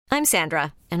I'm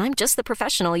Sandra, and I'm just the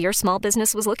professional your small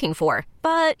business was looking for.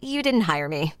 But you didn't hire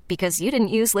me because you didn't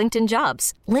use LinkedIn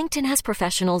Jobs. LinkedIn has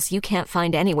professionals you can't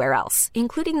find anywhere else,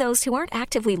 including those who aren't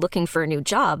actively looking for a new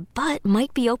job, but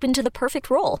might be open to the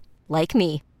perfect role, like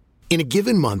me. In a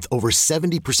given month, over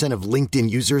 70% of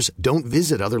LinkedIn users don't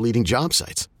visit other leading job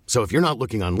sites. So if you're not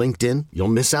looking on LinkedIn, you'll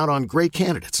miss out on great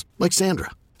candidates like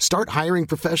Sandra. Start hiring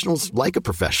professionals like a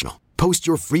professional. Post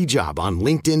your free job on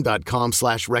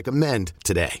linkedin.com/recommend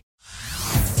today.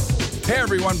 Hey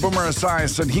everyone, Boomer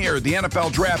Esiason here. The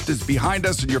NFL Draft is behind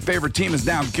us and your favorite team is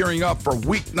now gearing up for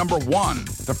week number 1.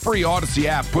 The free Odyssey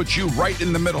app puts you right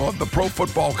in the middle of the pro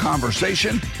football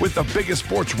conversation with the biggest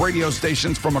sports radio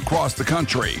stations from across the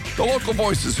country. The local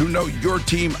voices who know your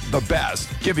team the best,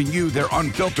 giving you their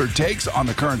unfiltered takes on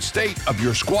the current state of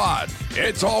your squad.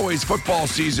 It's always football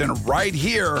season right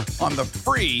here on the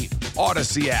free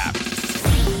Odyssey app.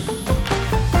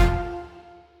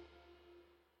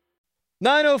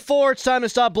 9:04, it's time to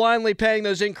stop blindly paying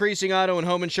those increasing auto and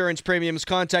home insurance premiums.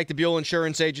 Contact the Buell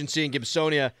Insurance Agency in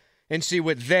Gibsonia and see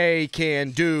what they can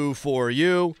do for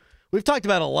you. We've talked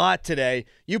about a lot today.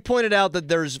 You pointed out that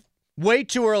there's way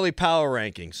too early power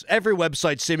rankings. Every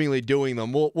website's seemingly doing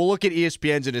them. We'll look at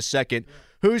ESPN's in a second.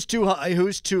 Who's too high,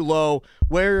 who's too low?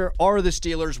 Where are the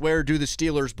Steelers? Where do the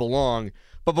Steelers belong?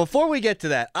 But before we get to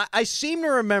that, I seem to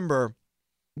remember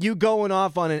you going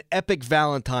off on an epic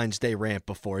Valentine's Day rant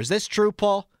before. Is this true,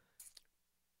 Paul?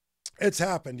 It's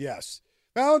happened, yes.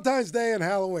 Valentine's Day and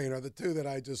Halloween are the two that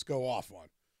I just go off on.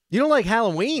 You don't like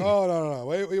Halloween? Oh, no.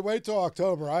 Wait till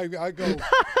October. I go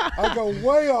I go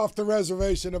way off the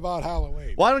reservation about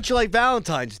Halloween. Why don't you like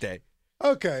Valentine's Day?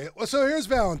 Okay, well, so here's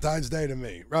Valentine's Day to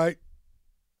me, right?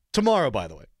 Tomorrow, by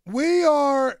the way. We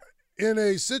are in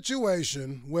a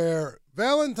situation where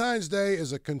Valentine's Day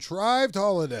is a contrived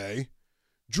holiday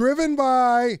driven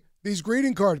by these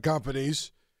greeting card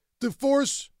companies to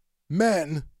force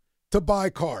men to buy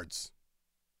cards.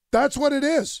 That's what it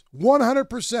is,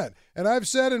 100%. And I've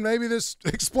said, and maybe this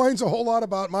explains a whole lot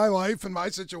about my life and my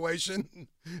situation,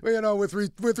 with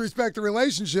respect to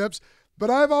relationships, but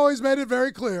I've always made it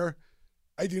very clear,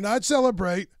 I do not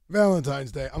celebrate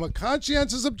Valentine's Day. I'm a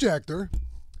conscientious objector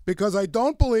because I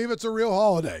don't believe it's a real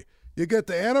holiday. You get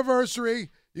the anniversary,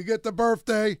 you get the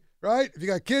birthday, right? If you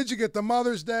got kids, you get the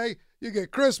Mother's Day, you get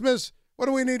Christmas. What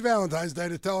do we need Valentine's Day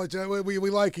to tell each other we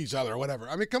like each other or whatever?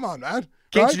 I mean, come on, man.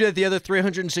 Can't right? you do it the other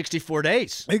 364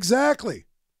 days? Exactly.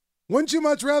 Wouldn't you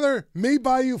much rather me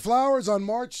buy you flowers on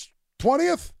March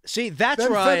 20th? See, that's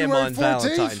where I am on 14th,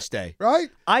 Valentine's Day. Right?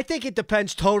 I think it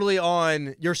depends totally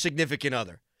on your significant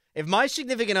other. If my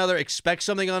significant other expects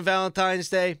something on Valentine's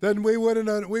Day, then we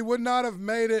would not have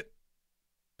made it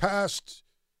past,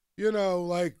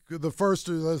 like the first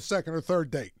or the second or third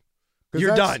date.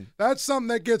 You're done. That's something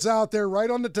that gets out there right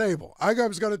on the table. I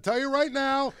was going to tell you right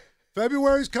now,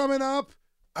 February's coming up.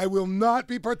 I will not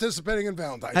be participating in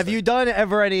Valentine's Day. Have you done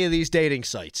ever any of these dating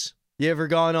sites? You ever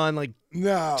gone on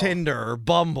no Tinder or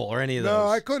Bumble or any of those? No,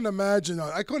 I couldn't imagine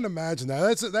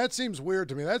that. That seems weird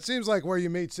to me. That seems like where you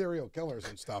meet serial killers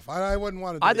and stuff. I wouldn't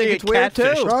want to do I think it's weird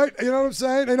too. Right? You know what I'm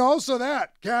saying? And also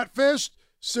that, catfish,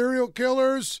 serial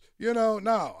killers,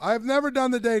 no. I've never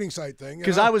done the dating site thing.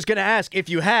 Because I was going to ask, if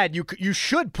you had, you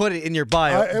should put it in your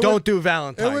bio. Don't do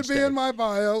Valentine's Day. It would be in my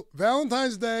bio.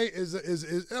 Valentine's Day is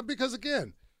because,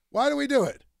 again, why do we do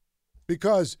it?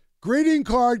 Because greeting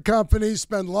card companies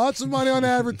spend lots of money on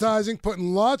advertising,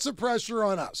 putting lots of pressure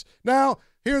on us. Now,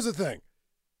 here's the thing.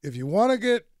 If you want to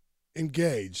get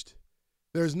engaged,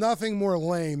 there's nothing more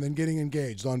lame than getting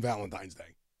engaged on Valentine's Day.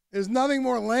 There's nothing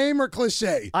more lame or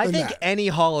cliche I than think that. any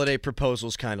holiday proposal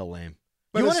is kind of lame.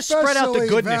 But you want to spread out the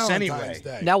goodness Valentine's anyway.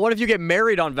 Day. Now, what if you get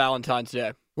married on Valentine's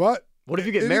Day? What? What if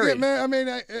you get married?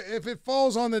 If it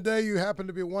falls on the day you happen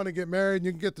to want to get married and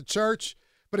you can get to church,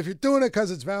 but if you're doing it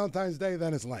because it's Valentine's Day,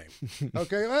 then it's lame.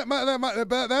 Okay?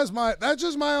 That's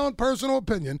just my own personal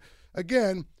opinion.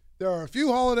 Again, there are a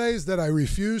few holidays that I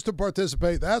refuse to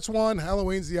participate. That's one.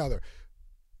 Halloween's the other.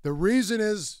 The reason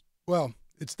is, well,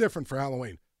 it's different for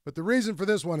Halloween. But the reason for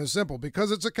this one is simple,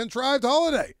 because it's a contrived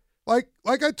holiday. Like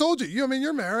I told you,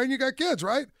 you're married and you got kids,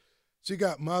 right? So you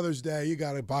got Mother's Day, you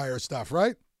got to buy her stuff,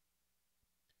 right?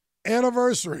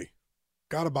 Anniversary,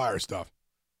 got to buy her stuff.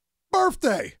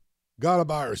 Birthday, got to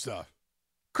buy her stuff.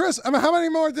 Chris, how many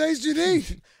more days do you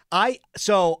need?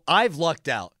 I've lucked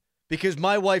out because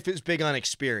my wife is big on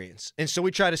experience. And so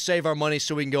we try to save our money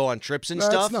so we can go on trips and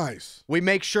stuff. That's nice. We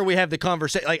make sure we have the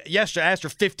conversation. Like yesterday, I asked her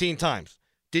 15 times.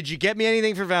 Did you get me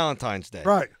anything for Valentine's Day?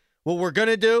 Right. What we're going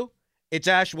to do, it's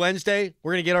Ash Wednesday.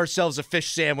 We're going to get ourselves a fish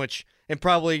sandwich and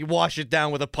probably wash it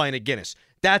down with a pint of Guinness.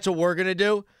 That's what we're going to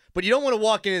do. But you don't want to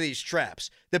walk into these traps.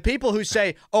 The people who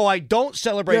say, oh, I don't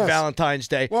celebrate Valentine's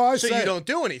Day, so you don't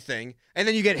do anything, and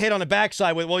then you get hit on the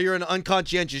backside with, well, you're an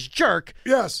unconscientious jerk.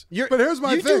 Yes, but here's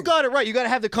my thing. You do got it right. You got to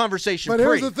have the conversation But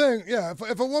here's the thing. Yeah,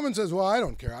 if a woman says, well, I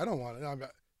don't care, I don't want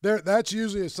it, that's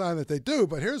usually a sign that they do.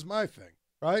 But here's my thing,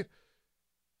 right?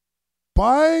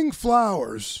 Buying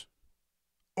flowers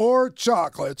or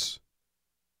chocolates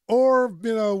or,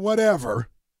 whatever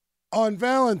on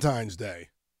Valentine's Day,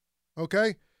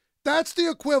 okay? That's the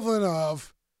equivalent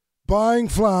of buying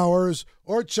flowers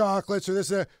or chocolates or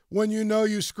this and that when you know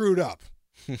you screwed up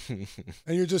and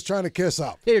you're just trying to kiss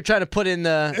up. Yeah, you're trying to put in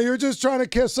the... And you're just trying to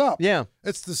kiss up. Yeah.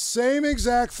 It's the same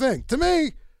exact thing. To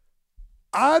me,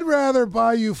 I'd rather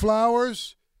buy you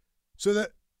flowers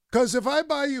because if I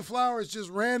buy you flowers just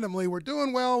randomly, we're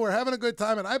doing well, we're having a good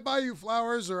time, and I buy you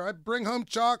flowers or I bring home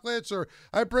chocolates or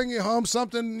I bring you home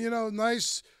something,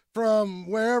 nice from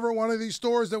wherever one of these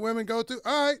stores that women go to.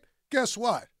 All right, guess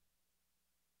what?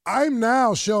 I'm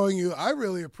now showing you I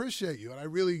really appreciate you, and I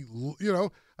really love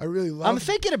you. I'm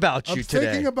thinking about you today.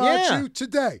 I'm thinking about you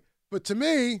today. But to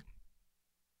me,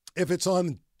 if it's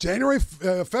on February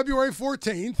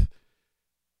 14th,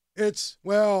 it's,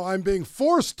 well, I'm being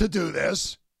forced to do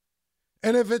this.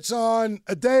 And if it's on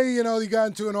a day, you got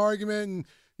into an argument and,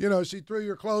 she threw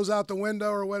your clothes out the window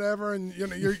or whatever, and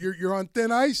you're on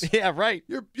thin ice. Yeah, right.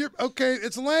 You're okay.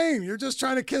 It's lame. You're just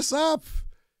trying to kiss up.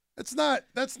 That's not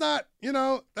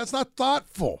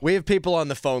thoughtful. We have people on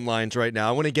the phone lines right now.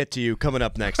 I want to get to you coming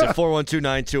up next at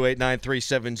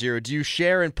 412-928-9370. Do you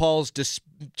share in Paul's just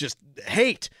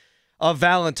hate of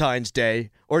Valentine's Day,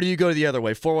 or do you go the other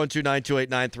way?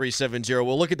 412-928-9370.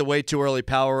 We'll look at the way too early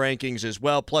power rankings as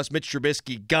well, plus Mitch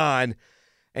Trubisky gone,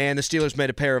 and the Steelers made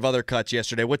a pair of other cuts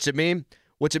yesterday. What's it mean?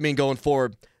 What's it mean going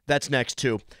forward? That's next,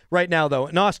 too. Right now, though,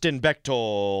 an Austin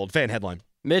Bechtold fan headline.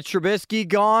 Mitch Trubisky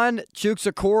gone,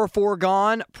 Chuksa Okorafor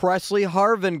gone, Presley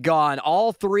Harvin gone.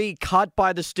 All three cut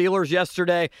by the Steelers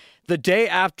yesterday. The day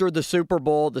after the Super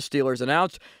Bowl, the Steelers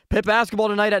announced Pitt basketball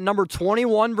tonight at number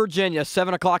 21, Virginia.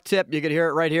 7 o'clock tip. You can hear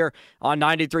it right here on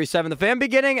 93.7 The Fan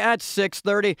beginning at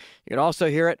 6:30. You can also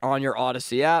hear it on your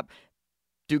Odyssey app.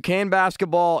 Duquesne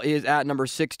basketball is at number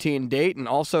 16, Dayton.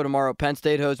 Also tomorrow, Penn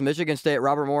State hosts Michigan State.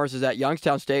 Robert Morris is at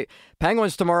Youngstown State.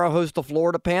 Penguins tomorrow host the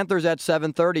Florida Panthers at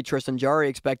 7:30. Tristan Jarry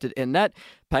expected in net.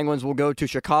 Penguins will go to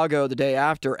Chicago the day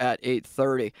after at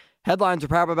 8:30. Headlines are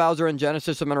Papa Bowser and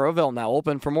Genesis of Monroeville. Now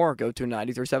open for more. Go to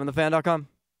 937thefan.com.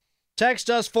 Text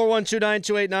us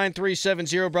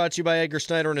 412-928-9370. Brought to you by Edgar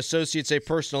Snyder and Associates, a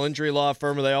personal injury law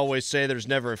firm where they always say there's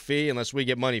never a fee unless we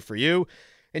get money for you.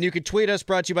 And you can tweet us,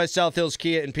 brought to you by South Hills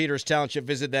Kia in Peters Township.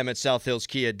 Visit them at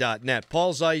southhillskia.net.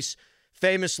 Paul Zeise,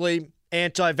 famously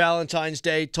anti-Valentine's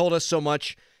Day, told us so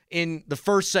much in the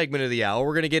first segment of the hour.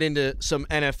 We're going to get into some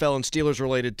NFL and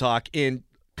Steelers-related talk in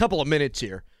a couple of minutes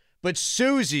here. But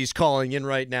Susie's calling in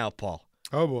right now, Paul.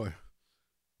 Oh, boy.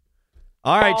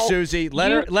 All right, Susie,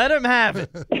 let him have it.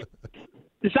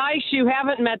 Zeise, you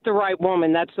haven't met the right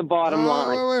woman. That's the bottom line.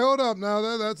 Wait, hold up.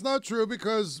 Now, that's not true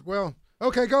because, well...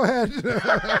 Okay, go ahead.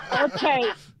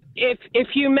 Okay, if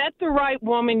you met the right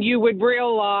woman, you would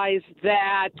realize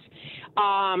that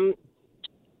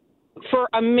for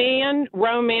a man,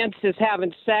 romance is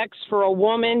having sex. For a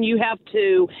woman, you have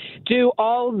to do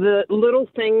all the little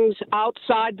things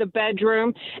outside the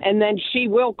bedroom, and then she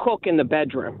will cook in the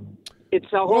bedroom.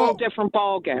 It's a whole different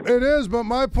ballgame. It is, but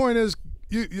my point is,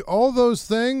 you all those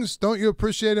things, don't you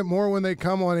appreciate it more when they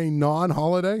come on a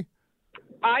non-holiday?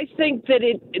 I think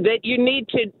that you need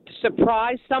to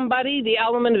surprise somebody. The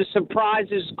element of surprise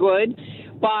is good,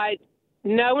 but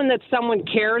knowing that someone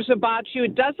cares about you,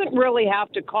 it doesn't really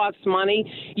have to cost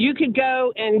money. You could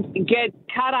go and get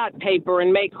cutout paper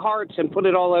and make hearts and put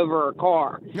it all over a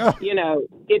car.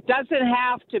 It doesn't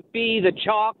have to be the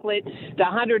chocolate, the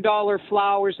 $100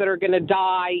 flowers that are going to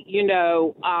die.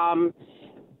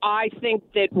 I think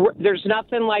that there's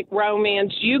nothing like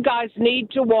romance. You guys need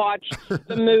to watch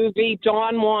the movie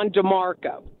Don Juan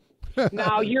DeMarco.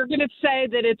 Now, you're going to say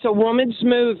that it's a woman's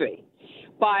movie,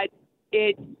 but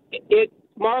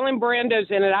Marlon Brando's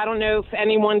in it. I don't know if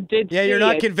anyone did see it. Yeah, you're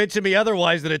not convincing me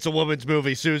otherwise that it's a woman's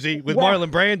movie, Susie, with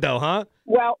Marlon Brando, huh?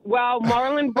 Well,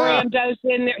 Marlon Brando's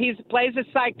in there. He plays a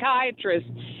psychiatrist,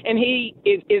 and he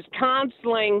is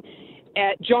counseling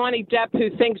at Johnny Depp, who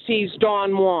thinks he's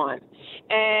Don Juan.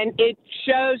 And it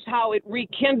shows how it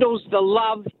rekindles the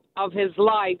love of his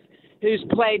life, who's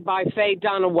played by Faye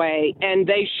Dunaway. And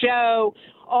they show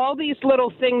all these little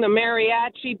things, the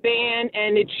mariachi band,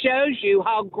 and it shows you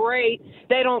how great.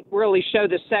 They don't really show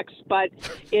the sex, but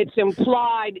it's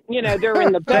implied, they're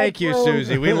in the bedroom. Thank you,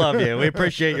 Susie. We love you. We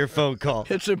appreciate your phone call.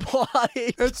 It's implied.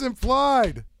 It's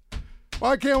implied.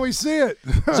 Why can't we see it?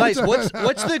 Zeise,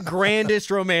 what's the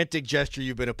grandest romantic gesture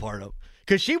you've been a part of?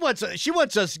 Because she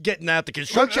wants us getting out the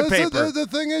construction paper. The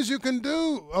thing is, you can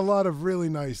do a lot of really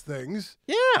nice things.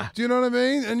 Yeah. Do you know what I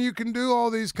mean? And you can do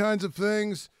all these kinds of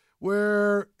things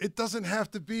where it doesn't have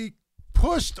to be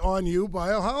pushed on you by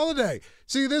a holiday.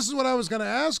 See, this is what I was going to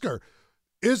ask her.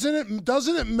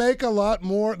 Doesn't it make a lot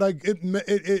more, like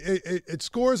it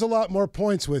scores a lot more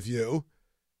points with you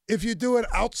if you do it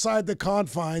outside the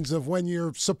confines of when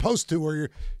you're supposed to or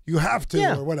you have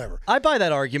to or whatever. I buy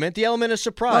that argument. The element of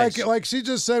surprise. Like she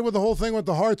just said with the whole thing with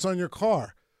the hearts on your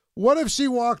car. What if she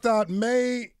walked out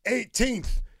May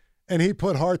 18th and he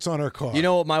put hearts on her car? You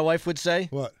know what my wife would say?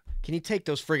 What? Can you take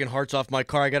those friggin' hearts off my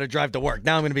car? I got to drive to work.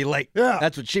 Now I'm going to be late. Yeah.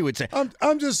 That's what she would say.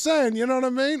 I'm just saying, you know what I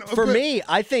mean? For me,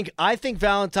 I think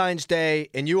Valentine's Day,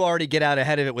 and you already get out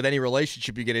ahead of it with any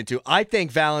relationship you get into, I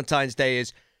think Valentine's Day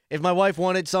is, if my wife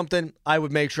wanted something, I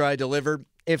would make sure I delivered.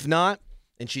 If not,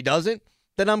 and she doesn't,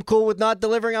 then I'm cool with not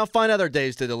delivering. I'll find other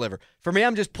days to deliver. For me,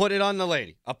 I'm just putting it on the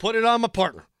lady. I'll put it on my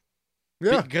partner.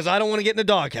 Yeah. Because I don't want to get in the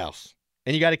doghouse.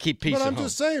 And you got to keep peace But at I'm home.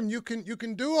 just saying, you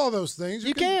can do all those things.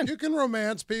 You can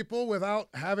romance people without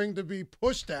having to be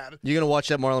pushed at it. You going to watch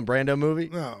that Marlon Brando movie?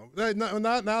 No,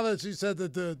 not now that she said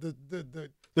that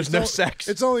the There's no sex.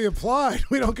 It's only implied.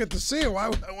 We don't get to see it. Why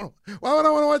would I want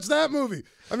to watch that movie?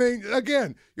 I mean,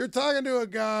 again, you're talking to a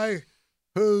guy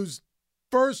whose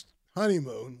first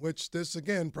honeymoon, which this,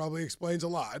 again, probably explains a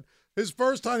lot. His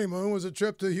first honeymoon was a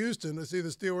trip to Houston to see the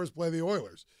Steelers play the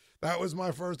Oilers. That was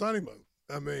my first honeymoon.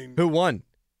 I mean, who won?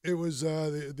 It was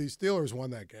the Steelers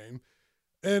won that game.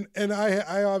 And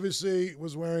I obviously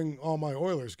was wearing all my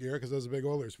Oilers gear because I was a big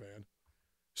Oilers fan.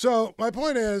 So my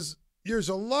point is, there's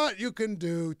a lot you can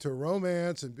do to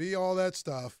romance and be all that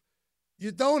stuff.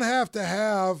 You don't have to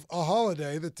have a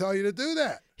holiday that tell you to do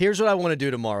that. Here's what I want to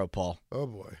do tomorrow, Paul. Oh,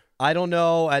 boy. I don't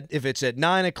know if it's at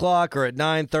 9 o'clock or at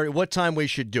 9:30, what time we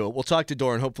should do it. We'll talk to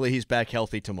Doran. Hopefully he's back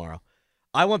healthy tomorrow.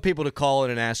 I want people to call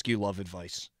in and ask you love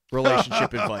advice,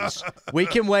 relationship advice. We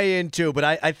can weigh in too, but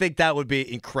I think that would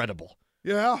be incredible.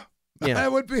 Yeah.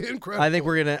 That would be incredible. I think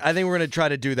we're gonna try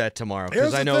to do that tomorrow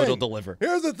because I know it'll deliver.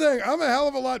 Here's the thing: I'm a hell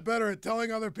of a lot better at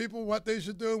telling other people what they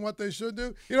should do and what they should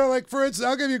do. You know, like for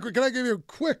instance, Can I give you a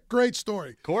quick, great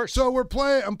story? Of course. So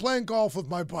I'm playing golf with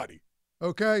my buddy.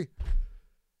 Okay,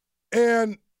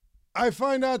 and I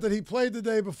find out that he played the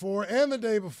day before and the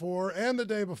day before and the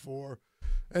day before,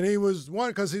 and he was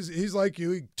one because he's like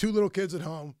you, 2 little kids at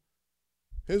home.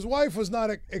 His wife was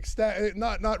not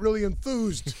really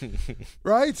enthused,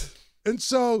 right? And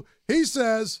so he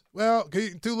says, well,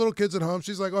 2 little kids at home.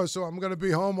 She's like, oh, so I'm going to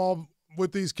be home all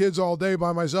with these kids all day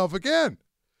by myself again.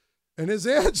 And his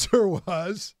answer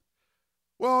was,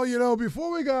 well, you know,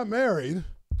 before we got married,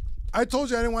 I told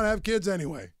you I didn't want to have kids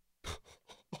anyway.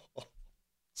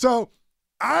 So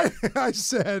I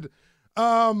said,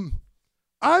 I'm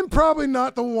probably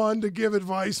not the one to give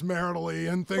advice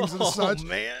maritally and things and such,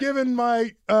 given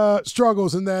my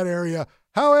struggles in that area.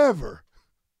 However,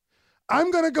 I'm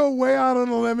going to go way out on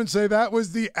a limb and say that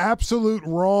was the absolute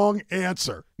wrong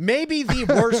answer. Maybe the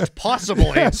worst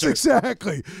possible answer. Yes,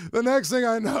 exactly. The next thing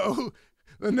I know,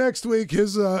 the next week,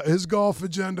 his golf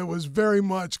agenda was very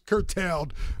much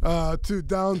curtailed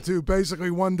down to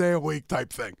basically 1 day a week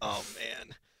type thing. Oh,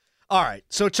 man. All right,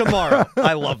 so tomorrow,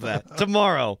 I love that.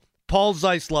 Tomorrow, Paul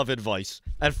Zeise love advice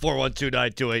at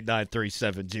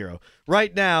 412-928-9370.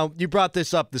 Right now, you brought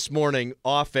this up this morning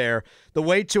off air, the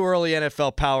way too early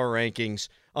NFL power rankings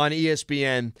on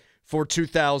ESPN for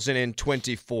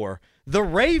 2024. The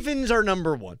Ravens are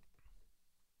number 1.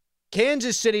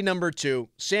 Kansas City number 2,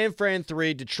 San Fran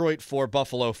 3, Detroit 4,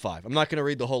 Buffalo 5. I'm not going to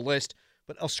read the whole list,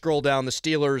 but I'll scroll down. The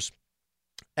Steelers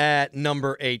at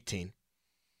number 18.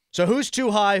 So who's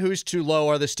too high, who's too low?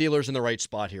 Are the Steelers in the right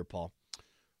spot here, Paul?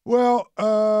 Well,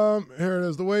 here it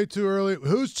is. The way too early.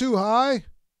 Who's too high?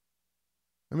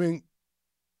 I mean,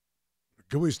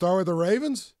 can we start with the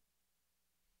Ravens?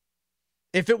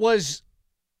 If it was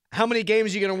how many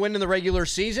games are you going to win in the regular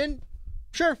season,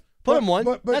 sure, put them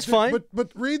 1. That's fine.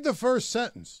 But read the first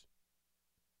sentence.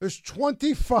 There's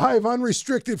 25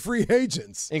 unrestricted free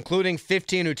agents, including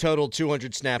 15 who totaled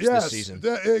 200 snaps this season.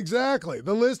 Exactly.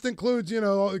 The list includes,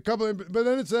 a couple, but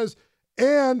then it says,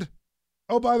 and,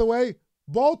 oh, by the way,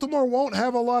 Baltimore won't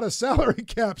have a lot of salary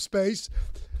cap space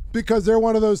because they're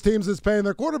one of those teams that's paying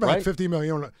their quarterback $50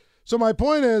 million. So my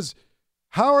point is,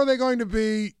 how are they going to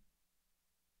be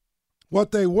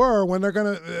what they were when they're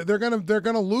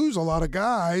gonna lose a lot of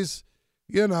guys,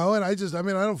 And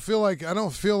I don't feel like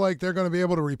they're going to be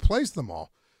able to replace them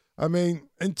all. I mean,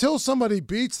 until somebody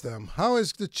beats them, how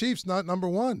is the Chiefs not number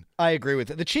 1? I agree with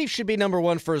it. The Chiefs should be number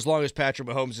 1 for as long as Patrick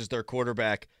Mahomes is their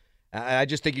quarterback. I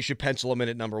just think you should pencil them in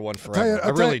at number one forever. I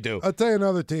really do. I'll tell you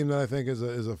another team that I think is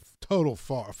a total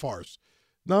farce.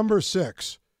 Number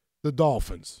 6, the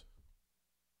Dolphins.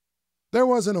 There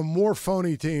wasn't a more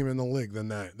phony team in the league than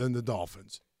the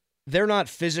Dolphins. They're not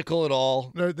physical at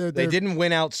all. They didn't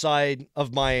win outside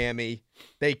of Miami.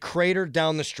 They cratered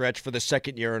down the stretch for the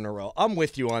second year in a row. I'm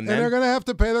with you on that. And they're going to have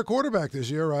to pay their quarterback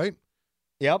this year, right?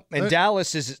 Yep. And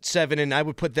Dallas is at 7, and I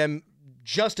would put them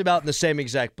just about in the same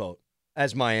exact boat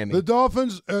as Miami. The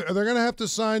Dolphins, they're going to have to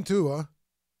sign Tua,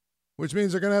 which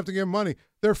means they're going to have to give him money.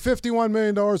 They're $51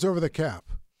 million over the cap.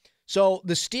 So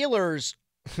the Steelers,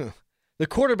 the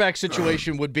quarterback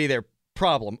situation would be their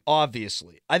problem,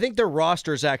 obviously. I think their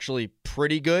roster is actually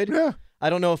pretty good. Yeah. I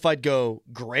don't know if I'd go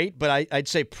great, but I'd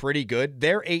say pretty good.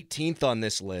 They're 18th on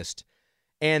this list,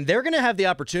 and they're going to have the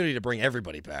opportunity to bring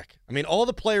everybody back. I mean, all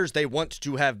the players they want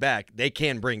to have back, they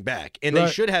can bring back, and they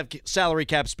should have salary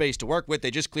cap space to work with.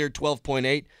 They just cleared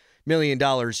 $12.8 million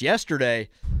yesterday.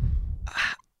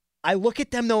 I look at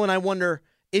them, though, and I wonder,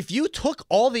 if you took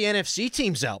all the NFC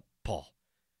teams out, Paul,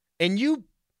 and you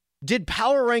did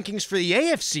power rankings for the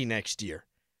AFC next year,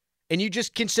 and you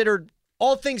just considered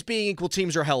all things being equal,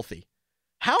 teams are healthy,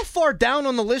 how far down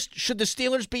on the list should the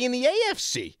Steelers be in the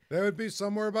AFC? They would be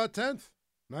somewhere about 10th,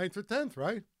 9th or 10th,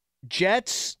 right?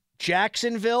 Jets,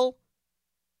 Jacksonville,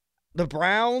 the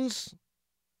Browns,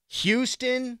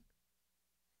 Houston,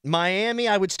 Miami,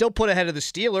 I would still put ahead of the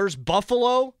Steelers,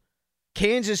 Buffalo,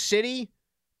 Kansas City,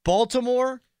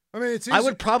 Baltimore. I mean, it's easy. I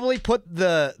would probably put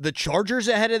the Chargers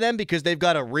ahead of them because they've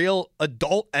got a real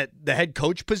adult at the head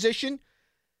coach position.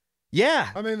 Yeah.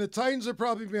 I mean, the Titans are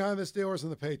probably behind the Steelers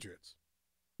and the Patriots.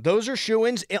 Those are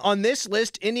shoo-ins. On this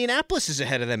list, Indianapolis is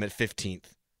ahead of them at 15th.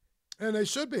 And they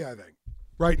should be, I think.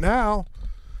 Right now.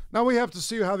 Now we have to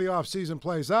see how the offseason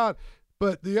plays out.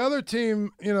 But the other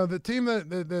team, the team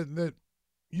that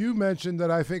you mentioned that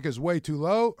I think is way too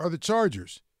low are the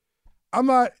Chargers. I'm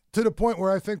not to the point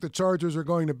where I think the Chargers are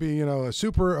going to be, a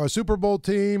Super Bowl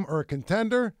team or a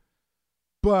contender.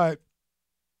 But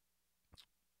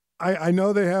I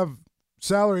know they have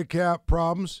salary cap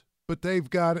problems. But they've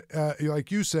got,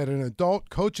 like you said, an adult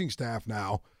coaching staff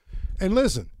now. And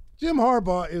listen, Jim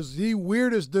Harbaugh is the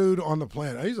weirdest dude on the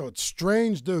planet. He's a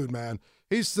strange dude, man.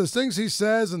 The things he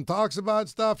says and talks about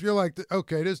stuff, you're like,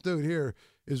 okay, this dude here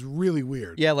is really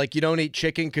weird. Yeah, like you don't eat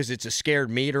chicken because it's a scared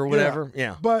meat or whatever.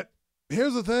 Yeah. But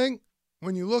here's the thing.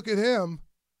 When you look at him,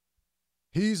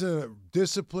 he's a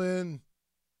disciplined,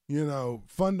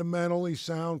 fundamentally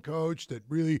sound coach that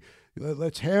really –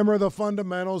 let's hammer the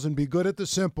fundamentals and be good at the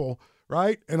simple,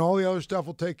 right? And all the other stuff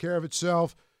will take care of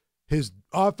itself. His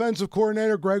offensive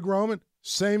coordinator, Greg Roman,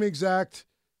 same exact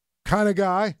kind of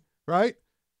guy, right?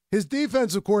 His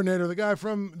defensive coordinator, the guy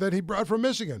that he brought from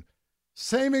Michigan,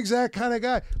 same exact kind of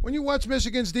guy. When you watch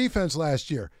Michigan's defense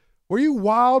last year, were you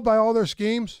wowed by all their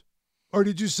schemes? Or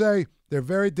did you say they're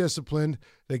very disciplined,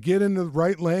 they get in the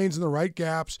right lanes and the right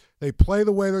gaps, they play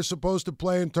the way they're supposed to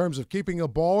play in terms of keeping a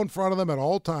ball in front of them at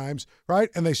all times, right?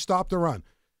 And they stop the run.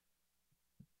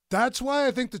 That's why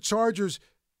I think the Chargers,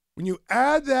 when you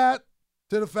add that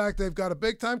to the fact they've got a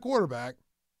big-time quarterback,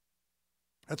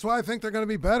 that's why I think they're going to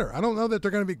be better. I don't know that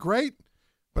they're going to be great,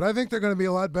 but I think they're going to be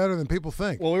a lot better than people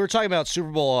think. Well, we were talking about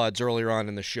Super Bowl odds earlier on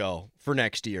in the show for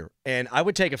next year, and I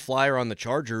would take a flyer on the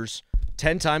Chargers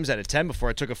 10 times out of 10 before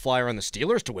I took a flyer on the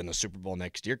Steelers to win the Super Bowl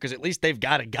next year, because at least they've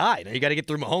got a guy. Now, you got to get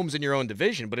through Mahomes in your own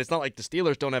division, but it's not like the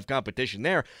Steelers don't have competition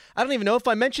there. I don't even know if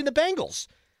I mentioned the Bengals.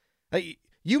 The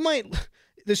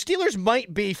Steelers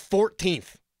might be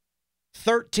 14th,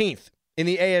 13th in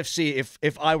the AFC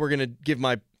if I were going to give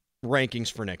my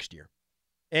rankings for next year.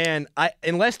 And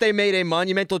unless they made a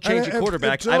monumental change at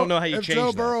quarterback, I don't know how you change that. If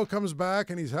Joe Burrow comes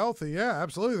back and he's healthy, yeah,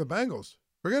 absolutely, the Bengals.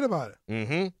 Forget about it.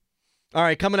 Mm-hmm. All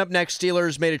right, coming up next,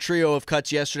 Steelers made a trio of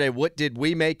cuts yesterday. What did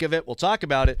we make of it? We'll talk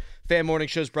about it. Fan Morning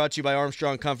Show is brought to you by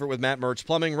Armstrong Comfort with Matt Mertz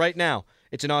Plumbing. Right now,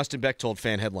 it's an Austin Bechtold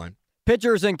fan headline.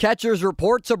 Pitchers and catchers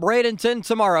report to Bradenton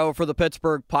tomorrow for the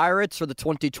Pittsburgh Pirates for the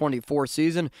 2024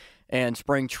 season and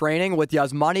spring training with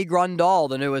Yasmani Grandal,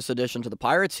 the newest addition to the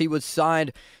Pirates. He was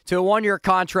signed to a one-year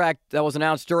contract that was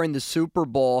announced during the Super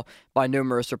Bowl by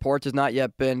numerous reports. Has not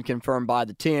yet been confirmed by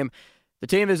the team. The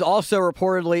team is also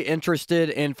reportedly interested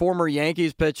in former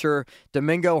Yankees pitcher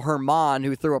Domingo Germán,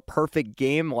 who threw a perfect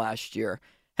game last year.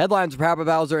 Headlines for Papa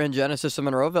Bowser and Genesis of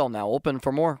Monroeville now open.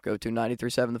 For more, go to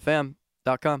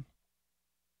 937thefam.com.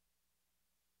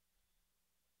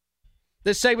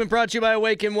 This segment brought to you by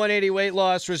Awaken 180 Weight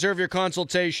Loss. Reserve your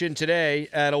consultation today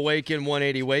at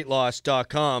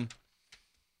awaken180weightloss.com.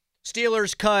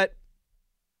 Steelers cut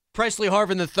Presley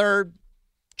Harvin III,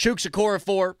 Chuks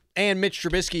Okorafor, and Mitch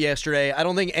Trubisky yesterday. I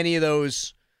don't think any of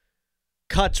those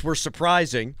cuts were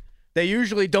surprising. They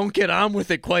usually don't get on with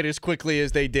it quite as quickly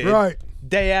as they did. Right.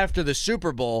 Day after the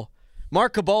Super Bowl.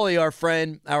 Mark Caboli, our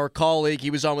friend, our colleague, he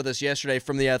was on with us yesterday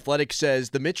from The Athletic,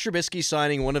 says the Mitch Trubisky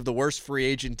signing one of the worst free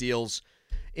agent deals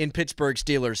in Pittsburgh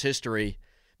Steelers history.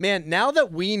 Man, now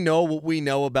that we know what we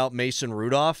know about Mason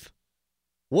Rudolph,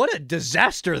 what a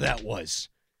disaster that was.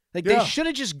 They should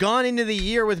have just gone into the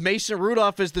year with Mason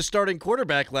Rudolph as the starting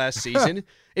quarterback last season.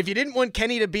 If you didn't want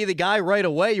Kenny to be the guy right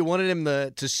away, you wanted him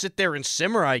to sit there and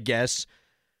simmer, I guess.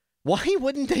 Why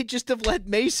wouldn't they just have let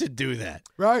Mason do that?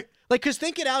 Right. Because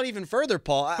think it out even further,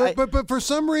 Paul. But for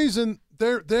some reason,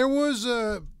 there was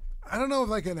I don't know if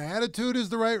like an attitude is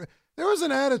the right. There was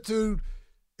an attitude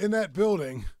in that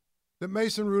building that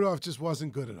Mason Rudolph just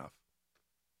wasn't good enough.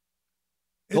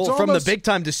 From the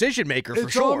big-time decision maker, for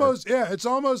sure. It's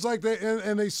almost like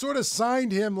they sort of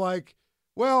signed him like,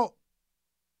 well,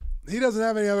 he doesn't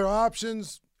have any other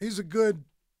options. He's a good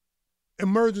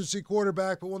emergency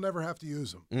quarterback, but we'll never have to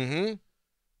use him. Mm-hmm.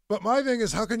 But my thing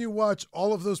is, how can you watch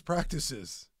all of those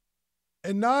practices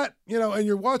and not, and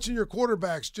you're watching your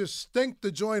quarterbacks just stink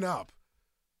the joint up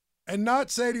and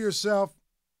not say to yourself,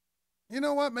 you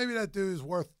know what, maybe that dude is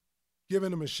worth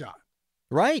giving him a shot.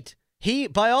 Right. He,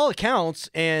 by all accounts,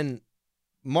 and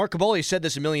Mark Caboli said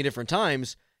this a million different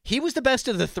times, he was the best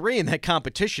of the three in that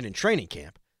competition in training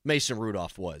camp. Mason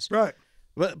Rudolph was. Right.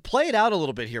 But play it out a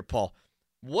little bit here, Paul.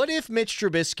 What if Mitch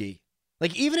Trubisky,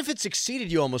 even if it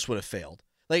succeeded, you almost would have failed.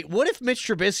 What if Mitch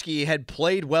Trubisky had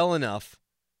played well enough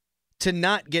to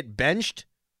not get benched,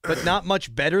 but not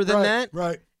much better than that?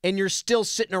 Right. And you're still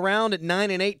sitting around at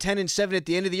 9-8, 10-7 at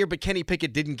the end of the year, but Kenny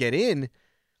Pickett didn't get in.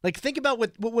 Think about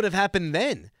what would have happened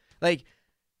then.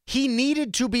 He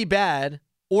needed to be bad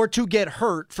or to get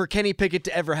hurt for Kenny Pickett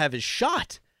to ever have his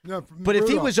shot. No, but if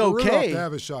he was okay, to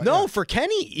have his shot, for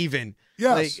Kenny even.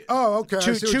 Yes. Okay.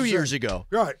 Two years ago.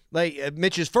 Right.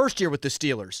 Mitch's first year with the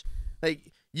Steelers.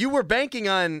 You were banking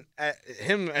on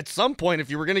him at some point, if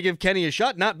you were going to give Kenny a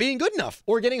shot, not being good enough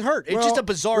or getting hurt. It's just a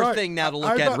bizarre thing now to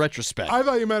look at in retrospect. I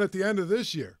thought you meant at the end of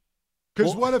this year.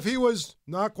 Because what if he was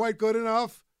not quite good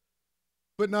enough,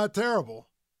 but not terrible?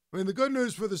 I mean, the good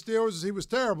news for the Steelers is he was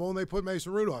terrible, and they put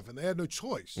Mason Rudolph in. They had no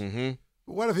choice. Mm-hmm.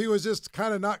 But what if he was just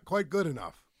kind of not quite good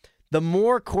enough? The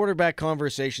more quarterback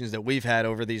conversations that we've had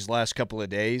over these last couple of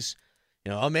days,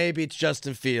 maybe it's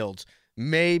Justin Fields.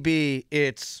 Maybe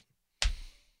it's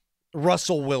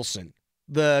Russell Wilson.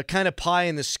 The kind of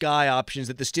pie-in-the-sky options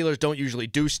that the Steelers don't usually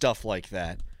do stuff like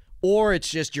that. Or it's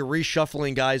just you're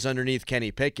reshuffling guys underneath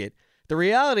Kenny Pickett. The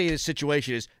reality of the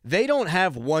situation is they don't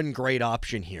have one great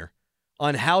option here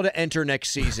on how to enter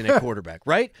next season at quarterback,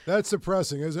 right? That's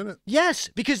depressing, isn't it? Yes,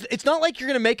 because it's not like you're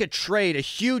going to make a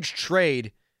huge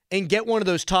trade, and get one of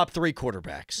those top three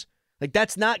quarterbacks.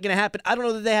 That's not going to happen. I don't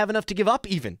know that they have enough to give up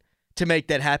even to make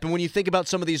that happen. When you think about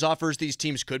some of these offers these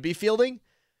teams could be fielding,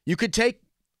 you could take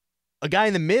a guy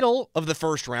in the middle of the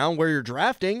first round where you're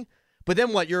drafting, but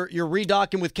then what? You're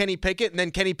redocking with Kenny Pickett and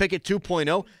then Kenny Pickett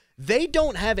 2.0. They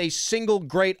don't have a single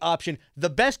great option. The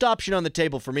best option on the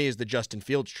table for me is the Justin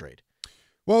Fields trade.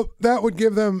 Well, that would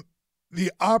give them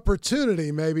the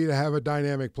opportunity maybe to have a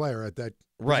dynamic player at that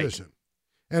position.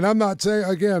 And I'm not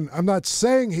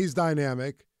saying he's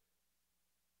dynamic.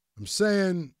 I'm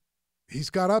saying he's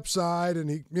got upside and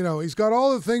he's got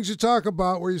all the things you talk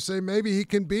about where you say maybe he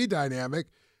can be dynamic,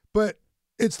 but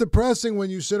it's depressing when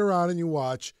you sit around and you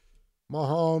watch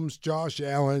Mahomes, Josh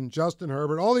Allen, Justin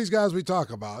Herbert, all these guys we talk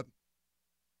about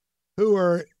who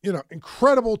are,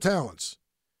 incredible talents.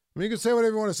 I mean, you can say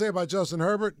whatever you want to say about Justin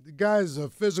Herbert. The guy is a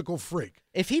physical freak.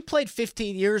 If he played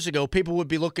 15 years ago, people would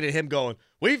be looking at him going,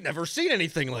 we've never seen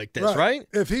anything like this, right?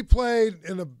 If he played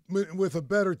with a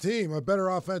better team, a better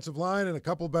offensive line, and a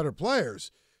couple better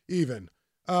players even.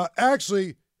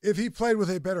 Actually, if he played with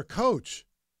a better coach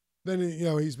than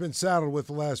he's been saddled with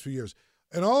the last few years.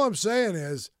 And all I'm saying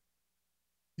is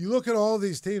you look at all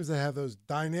these teams that have those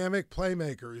dynamic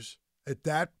playmakers at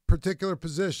that particular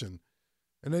position,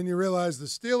 and then you realize the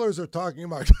Steelers are talking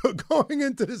about going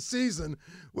into the season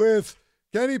with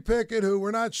Kenny Pickett, who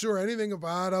we're not sure anything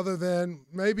about other than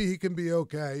maybe he can be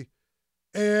okay,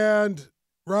 and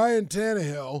Ryan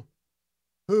Tannehill,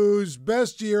 whose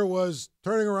best year was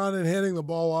turning around and handing the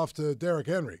ball off to Derrick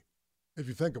Henry, if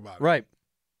you think about it. Right.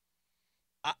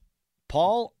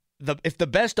 Paul, if the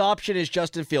best option is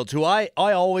Justin Fields, who I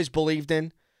always believed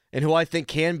in and who I think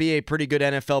can be a pretty good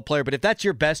NFL player, but if that's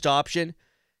your best option,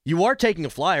 you are taking a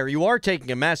flyer. You are taking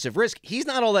a massive risk. He's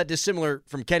not all that dissimilar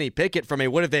from Kenny Pickett from a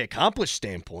what have they accomplished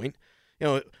standpoint.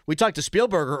 We talked to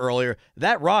Spielberger earlier.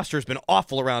 That roster has been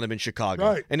awful around him in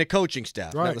Chicago and the coaching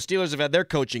staff. Right. Now, the Steelers have had their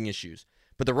coaching issues,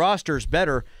 but the roster is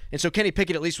better. And so Kenny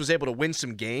Pickett at least was able to win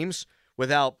some games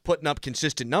without putting up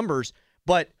consistent numbers.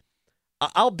 But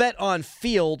I'll bet on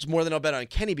Fields more than I'll bet on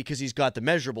Kenny because he's got the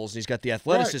measurables and he's got the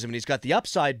athleticism and he's got the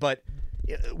upside. But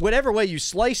whatever way you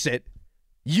slice it,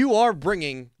 you are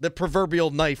bringing the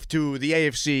proverbial knife to the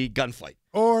AFC gunfight.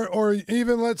 Or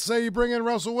even, let's say, you bring in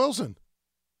Russell Wilson.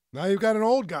 Now you've got an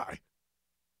old guy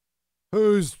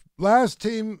whose last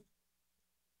team,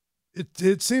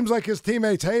 it seems like his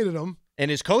teammates hated him. And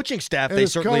his coaching staff, they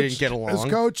certainly didn't get along. His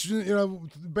coach,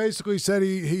 basically said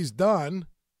he's done.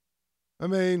 I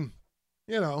mean,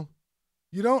 you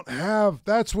don't have –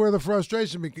 that's where the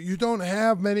frustration – because you don't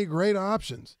have many great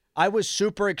options. I was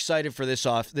super excited for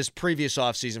this previous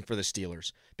offseason for the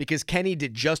Steelers because Kenny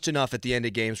did just enough at the end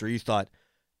of games where you thought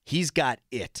he's got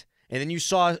it. And then you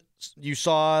saw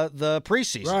the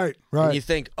preseason. Right. And you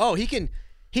think, oh,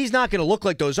 he's not going to look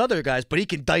like those other guys, but he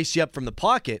can dice you up from the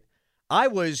pocket. I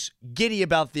was giddy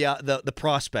about the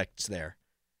prospects there.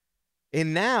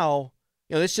 And now,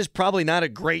 this is probably not a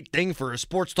great thing for a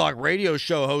sports talk radio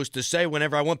show host to say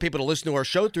whenever I want people to listen to our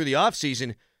show through the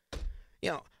offseason.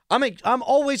 I'm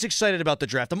always excited about the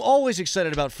draft. I'm always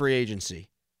excited about free agency.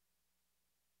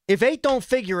 If 8 don't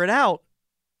figure it out,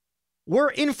 we're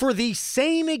in for the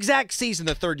same exact season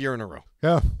the third year in a row.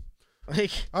 Yeah.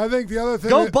 I think the other thing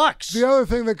Go Bucks. The other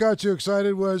thing that got you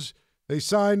excited was they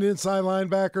signed inside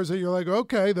linebackers that you're like,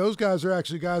 okay, those guys are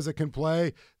actually guys that can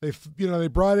play. They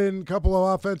brought in a couple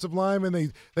of offensive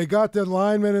linemen. They got the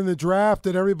linemen in the draft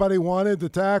that everybody wanted to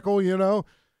tackle,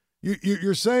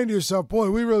 You're saying to yourself, boy,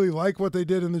 we really like what they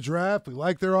did in the draft. We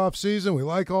like their offseason. We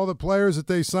like all the players that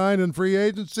they signed in free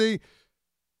agency.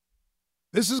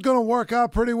 This is going to work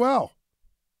out pretty well.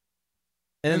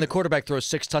 And then the quarterback throws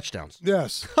 6 touchdowns.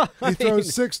 Yes. He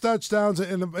throws 6 touchdowns,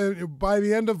 and by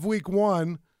the end of week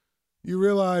 1, you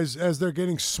realize as they're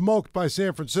getting smoked by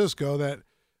San Francisco that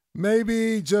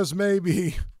maybe, just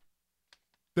maybe,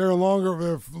 they're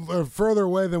further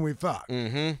away than we thought.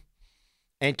 Mm-hmm.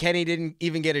 And Kenny didn't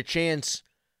even get a chance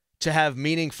to have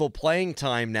meaningful playing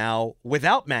time now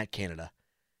without Matt Canada.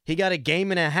 He got a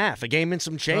game and a half, a game and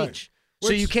some change. Right.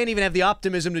 So you can't even have the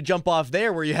optimism to jump off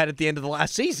there where you had at the end of the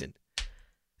last season.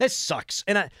 That sucks.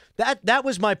 And that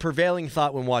was my prevailing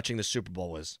thought when watching the Super Bowl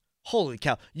was, holy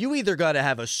cow, you either got to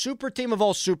have a super team of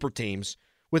all super teams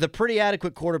with a pretty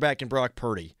adequate quarterback in Brock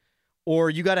Purdy,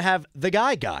 or you got to have the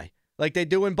guy, like they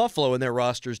do in Buffalo and their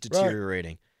roster's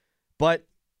deteriorating. Right. But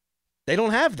they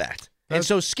don't have that. And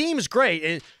so scheme's great.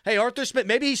 And, hey, Arthur Smith,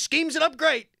 maybe he schemes it up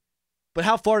great. But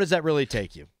how far does that really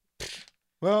take you?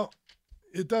 Well,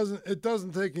 it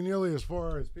doesn't take you nearly as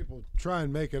far as people try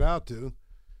and make it out to.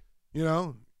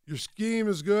 Your scheme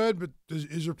is good, but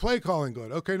is your play calling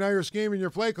good? Okay, now your scheme and your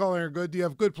play calling are good. Do you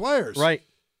have good players? Right.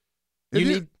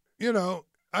 I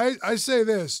say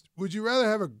this. Would you rather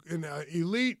have an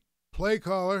elite play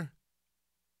caller,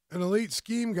 an elite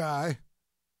scheme guy,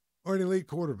 or an elite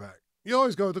quarterback? You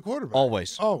always go with the quarterback.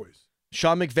 Always.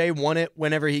 Sean McVay won it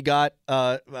whenever he got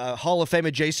a Hall of Fame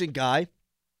adjacent guy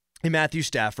in Matthew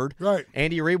Stafford. Right.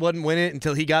 Andy Reid wouldn't win it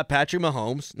until he got Patrick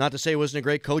Mahomes. Not to say he wasn't a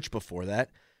great coach before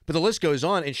that. But the list goes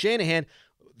on. And Shanahan,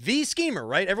 the schemer,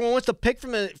 right? Everyone wants to pick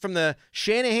from the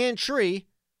Shanahan tree.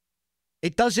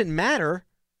 It doesn't matter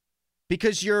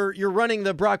because you're running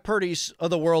the Brock Purdy's of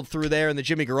the world through there and the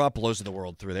Jimmy Garoppolo's of the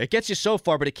world through there. It gets you so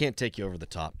far, but it can't take you over the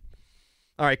top.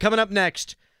 All right, coming up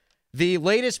next, the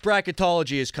latest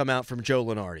bracketology has come out from Joe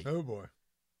Lunardi. Oh, boy.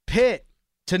 Pitt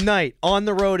tonight on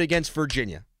the road against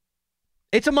Virginia.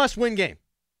 It's a must-win game.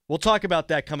 We'll talk about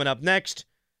that coming up next.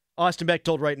 Austin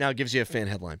Bechtold right now gives you a fan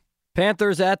headline.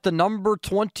 Panthers at the number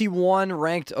 21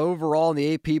 ranked overall in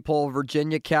the AP poll.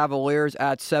 Virginia Cavaliers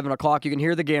at 7 o'clock. You can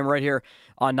hear the game right here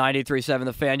on 93.7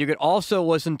 The Fan. You can also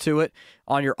listen to it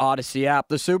on your Odyssey app.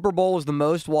 The Super Bowl was the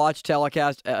most watched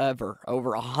telecast ever.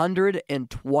 Over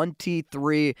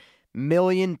 123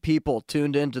 million people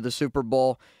tuned into the Super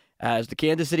Bowl as the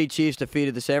Kansas City Chiefs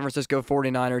defeated the San Francisco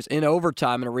 49ers in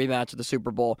overtime in a rematch of the Super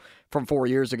Bowl from 4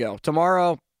 years ago.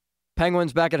 Tomorrow,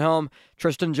 Penguins back at home.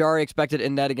 Tristan Jarry expected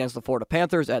in net against the Florida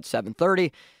Panthers at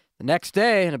 7:30. The next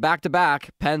day, in a back-to-back,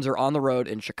 Pens are on the road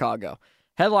in Chicago.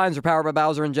 Headlines are powered by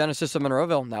Bowser and Genesis of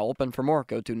Monroeville. Now open for more.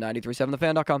 Go to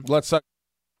 937thefan.com. Let's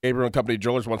Gabriel and Company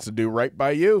Jewelers wants to do right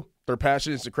by you. Their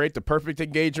passion is to create the perfect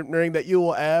engagement ring that you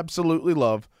will absolutely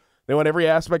love. They want every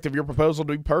aspect of your proposal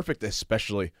to be perfect,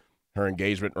 especially her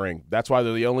engagement ring. That's why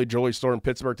they're the only jewelry store in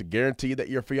Pittsburgh to guarantee that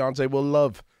your fiancé will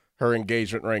love her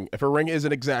engagement ring. If her ring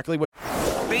isn't exactly what...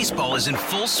 Baseball is in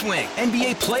full swing.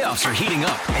 NBA playoffs are heating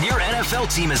up, and your NFL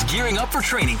team is gearing up for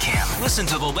training camp. Listen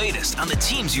to the latest on the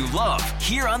teams you love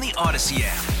here on the Odyssey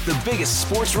app. The biggest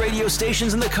sports radio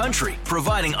stations in the country,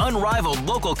 providing unrivaled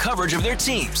local coverage of their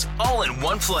teams, all in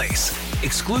one place.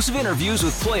 Exclusive interviews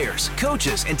with players,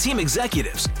 coaches, and team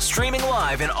executives, streaming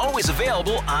live and always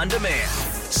available on demand.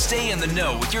 Stay in the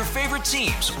know with your favorite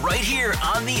teams right here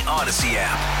on the Odyssey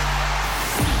app.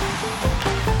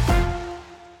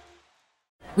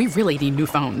 We really need new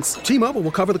phones. T-Mobile will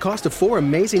cover the cost of 4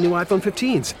 amazing new iPhone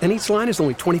 15s, and each line is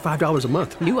only $25 a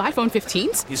month. New iPhone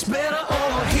 15s? It's better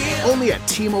over here. Only at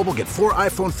T-Mobile, get 4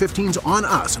 iPhone 15s on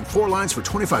us and 4 lines for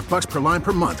 $25 per line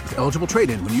per month with eligible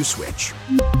trade-in when you switch.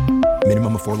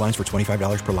 Minimum of 4 lines for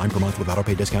 $25 per line per month with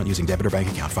autopay discount using debit or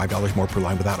bank account. $5 more per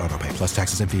line without autopay, plus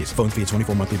taxes and fees. Phone fee at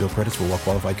 24 monthly bill credits for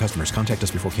well-qualified customers. Contact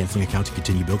us before canceling account to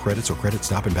continue bill credits or credit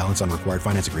stop and balance on required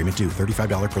finance agreement due.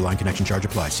 $35 per line connection charge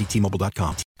applies. See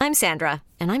T-Mobile.com. I'm Sandra,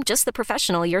 and I'm just the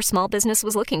professional your small business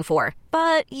was looking for.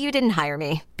 But you didn't hire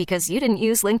me because you didn't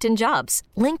use LinkedIn Jobs.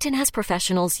 LinkedIn has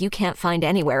professionals you can't find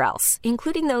anywhere else,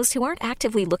 including those who aren't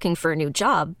actively looking for a new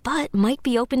job, but might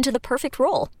be open to the perfect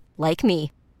role, like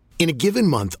me. In a given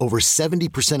month, over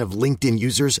 70% of LinkedIn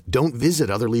users don't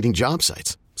visit other leading job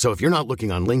sites. So if you're not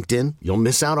looking on LinkedIn, you'll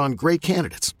miss out on great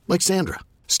candidates like Sandra.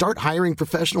 Start hiring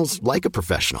professionals like a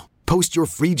professional. Post your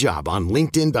free job on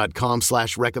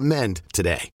linkedin.com/recommend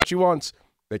today. She wants.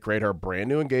 They create her brand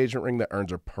new engagement ring that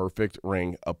earns her perfect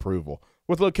ring approval.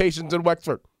 With locations in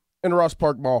Wexford and Ross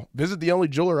Park Mall, visit the only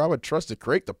jeweler I would trust to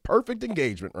create the perfect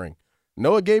engagement ring.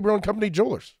 Noah Gabriel & Company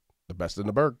Jewelers, the best in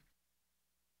the burg.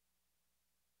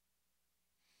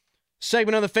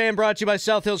 Segment on the Fan brought to you by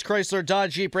South Hills Chrysler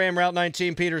Dodge Jeep Ram Route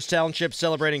 19 Peters Township,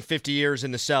 celebrating 50 years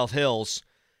in the South Hills.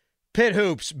 Pitt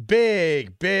Hoops,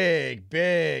 big game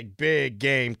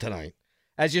tonight.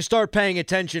 As you start paying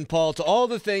attention, Paul, to all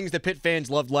the things that Pitt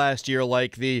fans loved last year,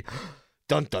 like the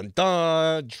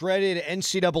dun-dun-dun dreaded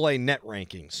NCAA net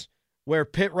rankings, where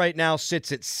Pitt right now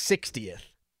sits at 60th.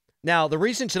 Now, the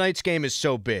reason tonight's game is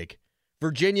so big,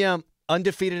 Virginia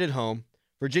undefeated at home.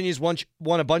 Virginia's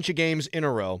won a bunch of games in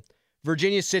a row.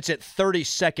 Virginia sits at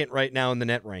 32nd right now in the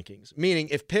net rankings, meaning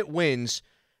if Pitt wins,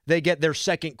 they get their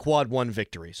second quad one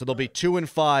victory. So they'll be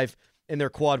 2-5 in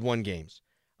their quad one games.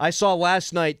 I saw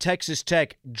last night Texas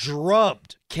Tech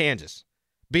drubbed Kansas,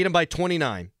 beat them by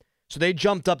 29. So they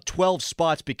jumped up 12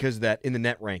 spots because of that in the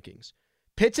net rankings.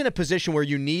 Pitt's in a position where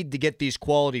you need to get these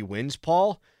quality wins,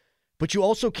 Paul, but you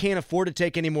also can't afford to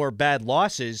take any more bad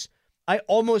losses. I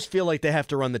almost feel like they have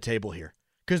to run the table here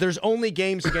because there's only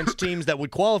games against teams that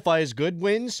would qualify as good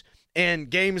wins and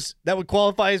games that would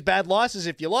qualify as bad losses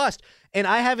if you lost. And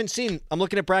I haven't seen, I'm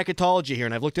looking at bracketology here,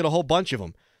 and I've looked at a whole bunch of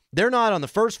them. They're not on the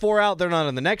first 4 out. They're not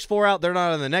on the next 4 out. They're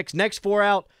not on the next 4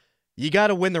 out. You got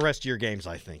to win the rest of your games,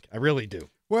 I think. I really do.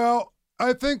 Well,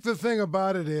 I think the thing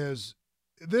about it is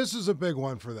this is a big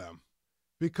one for them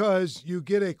because you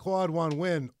get a quad one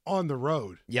win on the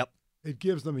road. Yep. It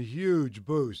gives them a huge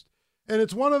boost. And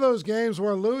it's one of those games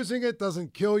where losing it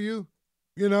doesn't kill you,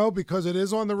 because it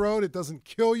is on the road. It doesn't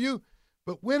kill you.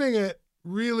 But winning it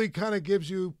really kind of gives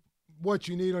you what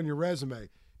you need on your resume.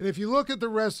 And if you look at the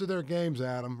rest of their games,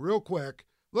 Adam, real quick,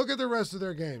 look at the rest of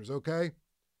their games, okay?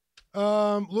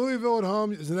 Louisville at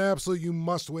home is an absolute, you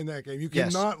must win that game. You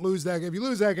cannot lose that game. If you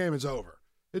lose that game, it's over.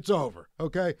 It's over,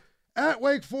 okay? At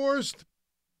Wake Forest,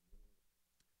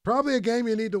 probably a game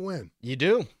you need to win. You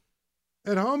do.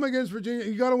 At home against Virginia,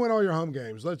 you got to win all your home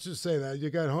games. Let's just say that.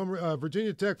 You got home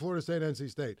Virginia Tech, Florida State,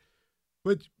 NC State.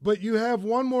 But you have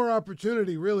one more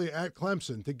opportunity, really, at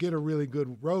Clemson to get a really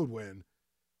good road win.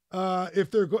 If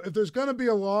there's going to be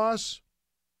a loss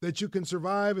that you can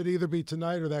survive, it'd either be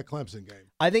tonight or that Clemson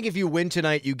game. I think if you win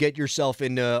tonight, you get yourself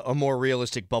into a more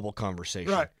realistic bubble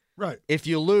conversation. Right. If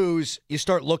you lose, you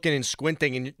start looking and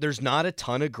squinting, and there's not a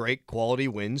ton of great quality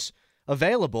wins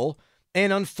available.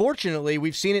 And unfortunately,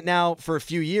 we've seen it now for a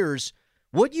few years.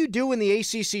 What you do in the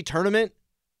ACC tournament,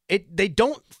 they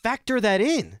don't factor that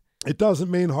in. It doesn't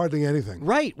mean hardly anything.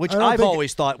 Right, which I've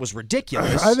always thought was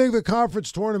ridiculous. I think the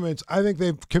conference tournaments,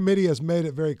 the committee has made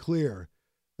it very clear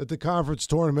that the conference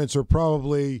tournaments are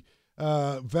probably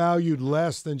valued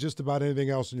less than just about anything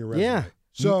else in your resume. Yeah.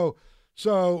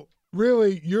 So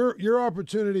really, your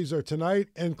opportunities are tonight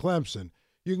and Clemson.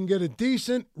 You can get a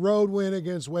decent road win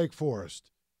against Wake Forest.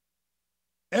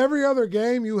 Every other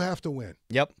game, you have to win.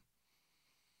 Yep.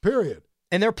 Period.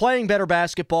 And they're playing better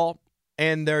basketball.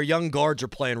 And their young guards are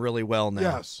playing really well now.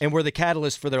 Yes. And were the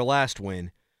catalyst for their last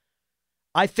win.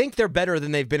 I think they're better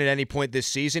than they've been at any point this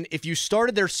season. If you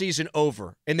started their season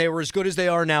over and they were as good as they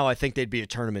are now, I think they'd be a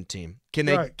tournament team. Can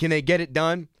they get it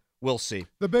done? We'll see.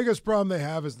 The biggest problem they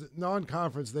have is that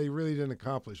non-conference, they really didn't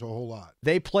accomplish a whole lot.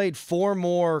 They played 4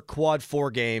 more quad 4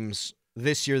 games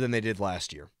this year than they did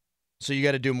last year. So you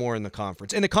got to do more in the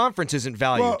conference. And the conference isn't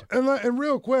valued. Well, and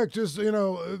real quick, just,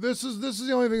 this is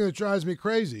the only thing that drives me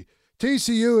crazy.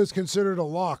 TCU is considered a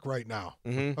lock right now,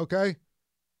 okay?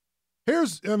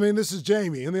 This is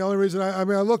Jamie, and the only reason I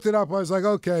looked it up, I was like,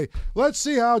 okay, let's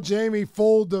see how Jamie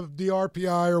folded the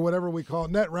RPI or whatever we call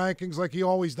it, net rankings, like he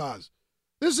always does.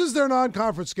 This is their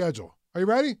non-conference schedule. Are you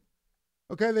ready?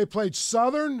 Okay, they played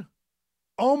Southern,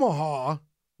 Omaha,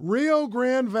 Rio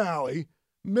Grande Valley,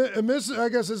 I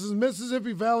guess this is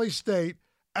Mississippi Valley State,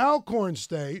 Alcorn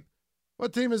State.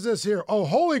 What team is this here? Oh,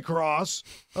 Holy Cross,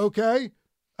 okay.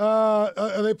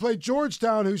 They played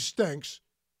Georgetown, who stinks.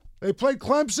 They played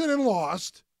Clemson and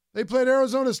lost. They played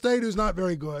Arizona State, who's not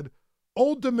very good.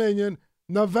 Old Dominion,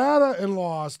 Nevada and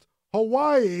lost.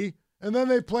 Hawaii, and then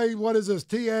they played, what is this,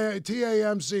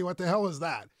 TAMC. What the hell is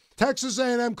that? Texas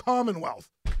A&M Commonwealth.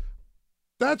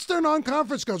 That's their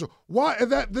non-conference schedule. Why?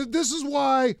 This is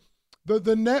why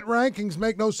the net rankings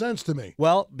make no sense to me.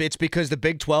 Well, it's because the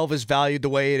Big 12 is valued the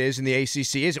way it is and the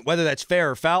ACC isn't. Whether that's fair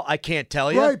or foul, I can't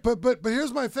tell you. Right, but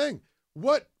here's my thing.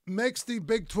 What makes the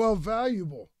Big 12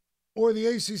 valuable? Or the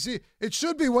ACC? It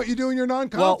should be what you do in your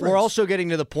non-conference. Well, we're also getting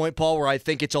to the point, Paul, where I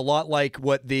think it's a lot like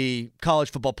what the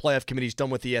College Football Playoff Committee's done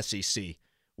with the SEC,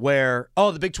 where,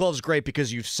 the Big 12 is great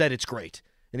because you've said it's great.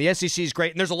 And the SEC is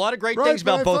great. And there's a lot of great things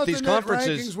about both these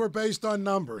conferences. Rankings were based on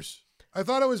numbers. I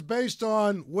thought it was based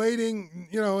on weighting,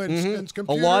 and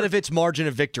computer. A lot of it's margin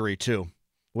of victory, too,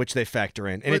 which they factor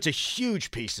in. And it's a huge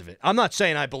piece of it. I'm not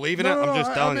saying I believe in it. I'm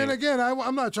just telling you. Again,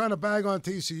 I'm not trying to bag on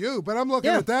TCU, but I'm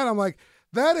looking at that. I'm like,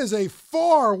 that is a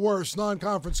far worse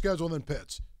non-conference schedule than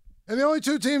Pitt's. And the only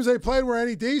 2 teams they played were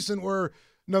any decent were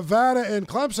Nevada and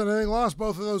Clemson, and they lost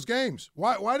both of those games.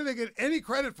 Why do they get any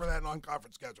credit for that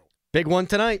non-conference schedule? Big one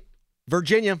tonight.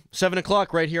 Virginia, 7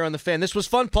 o'clock right here on The Fan. This was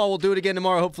fun, Paul. We'll do it again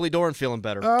tomorrow. Hopefully Doran feeling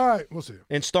better. All right, we'll see you.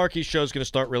 And Starkey's show is going to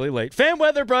start really late. Fan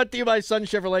weather brought to you by Sun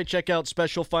Chevrolet. Check out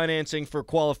special financing for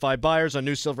qualified buyers on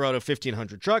new Silverado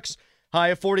 1500 trucks. High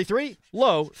of 43,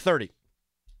 low 30.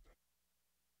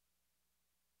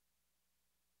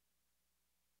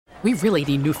 We really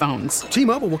need new phones.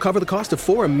 T-Mobile will cover the cost of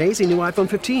 4 amazing new iPhone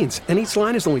 15s, and each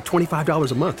line is only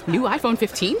 $25 a month. New iPhone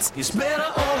 15s? It's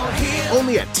better over here.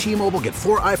 Only at T-Mobile, get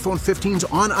 4 iPhone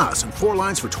 15s on us and 4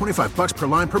 lines for $25 per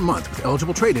line per month with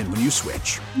eligible trade-in when you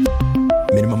switch.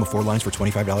 Minimum of 4 lines for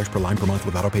 $25 per line per month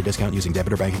with autopay discount using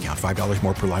debit or bank account. $5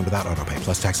 more per line without autopay,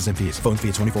 plus taxes and fees. Phone fee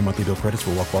at 24 monthly bill credits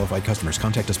for well-qualified customers.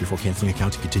 Contact us before canceling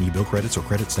account to continue bill credits or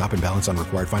credit stop and balance on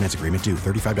required finance agreement due.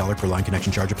 $35 per line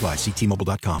connection charge applies. See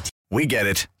T-Mobile.com. We get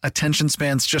it. Attention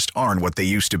spans just aren't what they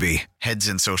used to be. Heads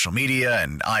in social media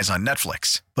and eyes on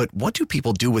Netflix. But what do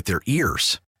people do with their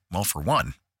ears? Well, for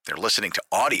one, they're listening to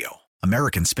audio.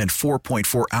 Americans spend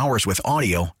 4.4 hours with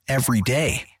audio every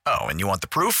day. Oh, and you want the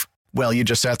proof? Well, you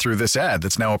just sat through this ad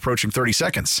that's now approaching 30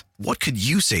 seconds. What could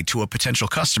you say to a potential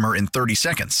customer in 30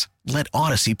 seconds? Let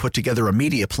Odyssey put together a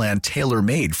media plan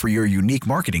tailor-made for your unique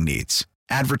marketing needs.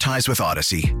 Advertise with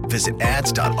Odyssey. Visit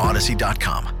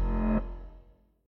ads.odyssey.com.